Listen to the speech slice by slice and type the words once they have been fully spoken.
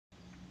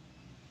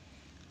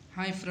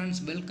Hi friends,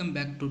 welcome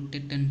back to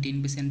TET and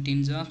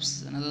Teen Jobs.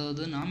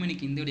 அதாவது நாம்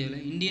இன்னைக்கு இந்த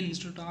வீடியோவில் Indian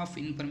institute of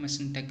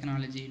information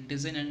technology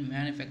design and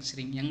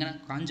manufacturing எங்கன்னா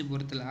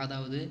காஞ்சிபுரத்தில்,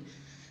 அதாவது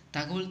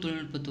தகவல்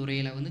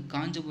தொழில்நுட்பத்துறையில் வந்து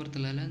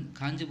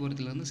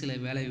காஞ்சிபுரத்தில் வந்து சில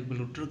வேலை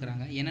வாய்ப்புகள்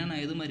விட்டுருக்குறாங்க. என்னென்னா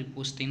எது மாதிரி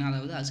போஸ்டிங்னா,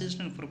 அதாவது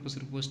அசிஸ்டன்ட்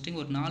ப்ரொஃபஸர் போஸ்டிங்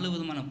ஒரு 4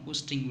 விதமான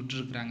போஸ்டிங்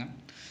விட்டுருக்குறாங்க.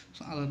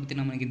 ஸோ அதை பற்றி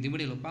நம்ம இந்த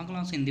வீடியோவில்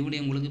பார்க்கலாம். ஸோ இந்த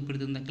வீடியோ உங்களுக்கு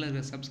பிடித்திருந்த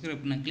கீழே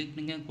சப்ஸ்கிரைப் பண்ண கிளிக்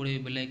பண்ணுங்க,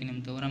 கூடவே பெல்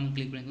ஐக்கனையும் தவறாமல்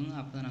கிளிக் பண்ணிக்கோங்க.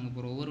 அப்போ தான் நாங்கள்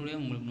போகிற ஒவ்வொரு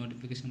வீடியோ உங்களுக்கு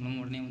நோட்டிஃபிகேஷன்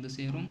மூலமாக உடனே வந்து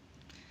சேரும்.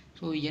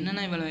 ஸோ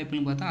என்னென்ன வேலை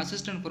வாய்ப்புன்னு பார்த்தா,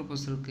 அசிஸ்டன்ட்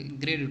ப்ரொஃபஸருக்கு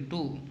கிரேடு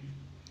 2.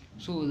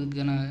 ஸோ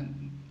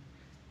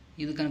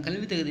இதுக்கான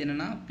கல்வி தகுதி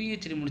என்னென்னா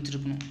பிஹெச்டி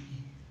முடிச்சிருக்கணும்.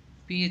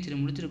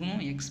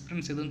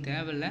 எக்ஸ்பீரியன்ஸ் எதுவும்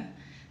தேவையில்லை.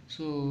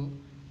 ஸோ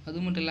அது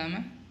மட்டும்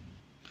இல்லாமல்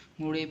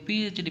உங்களுடைய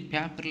பிஹெச்டி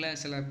பேப்பரில்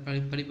சில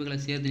படிப்புகளை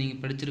சேர்த்து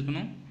நீங்கள்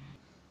படிச்சிருக்கணும்.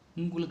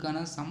 உங்களுக்கான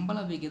சம்பள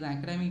விகிதம்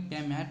அகாடமிக் பே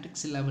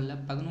மேட்ரிக்ஸ் லெவலில்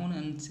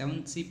 11.7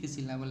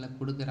 சிபிசி லெவலில்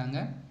கொடுக்குறாங்க.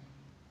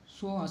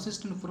 ஸோ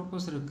அசிஸ்டன்ட்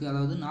ப்ரொஃபஸருக்கு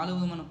அதாவது 4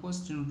 விதமான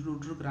போஸ்ட்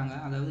விட்டுருக்குறாங்க.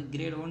 அதாவது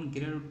கிரேட் 1,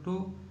 கிரேடு 2,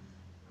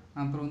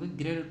 அப்புறம் வந்து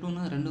கிரேடு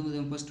 2ன்னு 2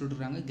 விதமான போஸ்ட்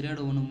விட்டுருக்காங்க.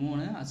 கிரேடு 1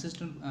 3,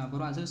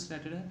 அப்புறம்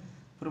அசோசியேட்டட்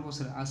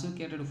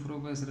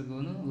ப்ரொஃபஸருக்கு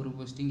வந்து ஒரு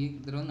போஸ்டிங்கு,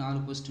 கிட்டத்தட்ட வந்து 4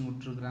 போஸ்டிங்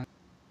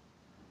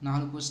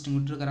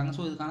விட்டுருக்குறாங்க.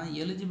 ஸோ இதுக்கான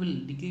எலிஜிபிள்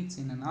டிகிரிஸ்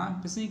என்னென்னா,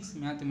 ஃபிசிக்ஸ்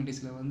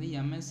மேத்தமெட்டிக்ஸில் வந்து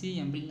எம்எஸ்சி,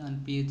 எம்பில்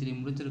அண்ட் பிஹெச்டி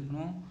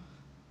முடிச்சிருக்கணும்.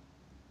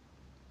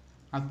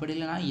 அப்படி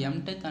இல்லைனா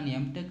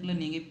எம்டெக்கில்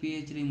நீங்கள்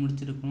பிஹெச்டி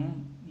முடிச்சிருக்கணும்.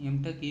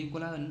 எம்டெக்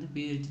ஈக்குவலாக வந்து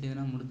பிஹெச்டி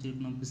எதனால்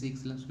முடிச்சிருக்கணும்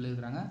ஃபிசிக்ஸில்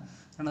சொல்லியிருக்கிறாங்க.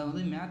 ரெண்டாவது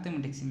வந்து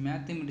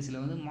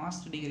மேத்தமெட்டிக்ஸில் வந்து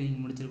மாஸ்டர் டிகிரி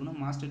நீங்கள் முடிச்சிருக்கணும்.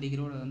 மாஸ்டர்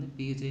டிகிரியோட வந்து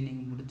பிஹெச்டி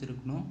நீங்கள்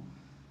முடிச்சிருக்கணும்.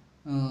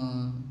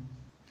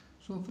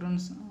 ஸோ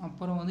ஃப்ரெண்ட்ஸ்,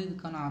 அப்புறம் வந்து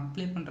இதுக்கான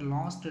அப்ளை பண்ணுற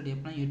லாஸ்ட் டேட்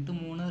எப்படின்னா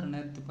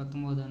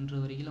 8/3/2019 அன்று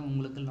வரைக்கும்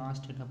உங்களுக்கு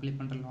லாஸ்ட் டேட் அப்ளை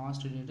பண்ணுற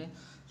லாஸ்ட் டேட்டு.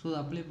 ஸோ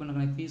அப்ளை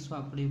பண்ணுற ஃபீஸோ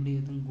அப்படி இப்படி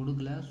எதுவும்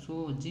கொடுக்கல. ஸோ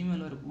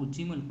ஜிமெயில்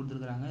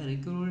கொடுத்துருக்குறாங்க.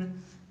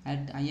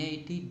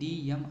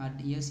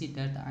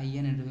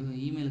 recruit@iitdm@ac.in என்ற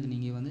இமெயிலுக்கு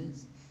நீங்கள் வந்து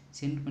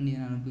சென்ட் பண்ணி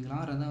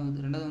அனுப்பிக்கலாம்.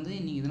 ரெண்டாவது வந்து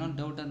நீங்கள் எதனால்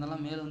டவுட்டாக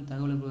இருந்தாலும் மேலும்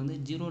தகவலுக்கு வந்து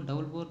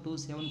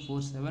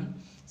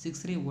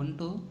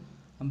 04427476312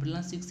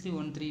 அப்படிலாம்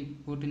 6313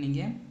 போட்டு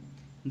நீங்கள்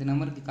இந்த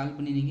நம்பருக்கு கால்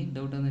பண்ணி நீங்கள்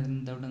டவுட்டாக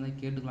இருந்தால்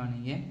கேட்டுக்கலாம்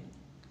நீங்கள்.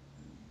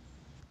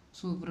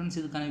 ஸோ ஃப்ரெண்ட்ஸ்,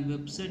 இதுக்கான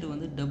வெப்சைட்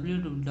வந்து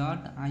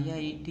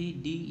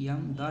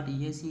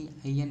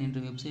www.iitdm.ac.in என்ற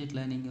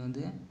வெப்சைட்டில் நீங்கள்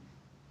வந்து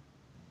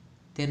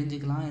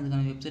தெரிஞ்சுக்கலாம்.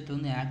 இதுக்கான வெப்சைட்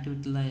வந்து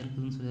ஆக்டிவிட்டியில் தான்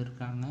இருக்குதுன்னு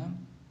சொல்லியிருக்காங்க.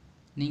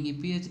 நீங்கள்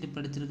பிஹெச்டி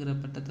படிச்சிருக்கிற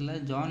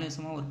பட்டத்தில்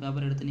ஜேர்னலிசமாக ஒரு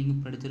பேப்பர் எடுத்து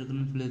நீங்கள்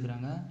படிச்சிருக்கணும்னு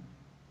சொல்லியிருக்கிறாங்க.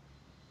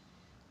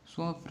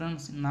 ஸோ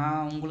ஃப்ரெண்ட்ஸ்,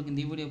 நான் உங்களுக்கு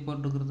இந்த வீடியோ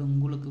போட்டுருக்கிறது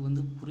உங்களுக்கு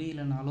வந்து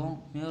புரியலைனாலும்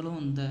மேலும்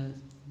இந்த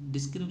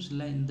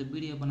டிஸ்கிரிப்ஷனில் இந்த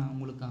பிடிஎஃப்பை நான்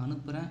உங்களுக்கு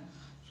அனுப்புகிறேன்.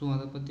 ஸோ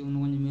அதை பற்றி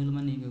இன்னும் கொஞ்சம்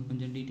மேலுமே நீங்கள்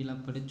கொஞ்சம்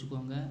டீட்டெயிலாக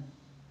படிச்சுக்கோங்க.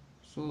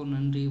 ஸோ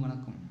நன்றி,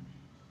 வணக்கம்.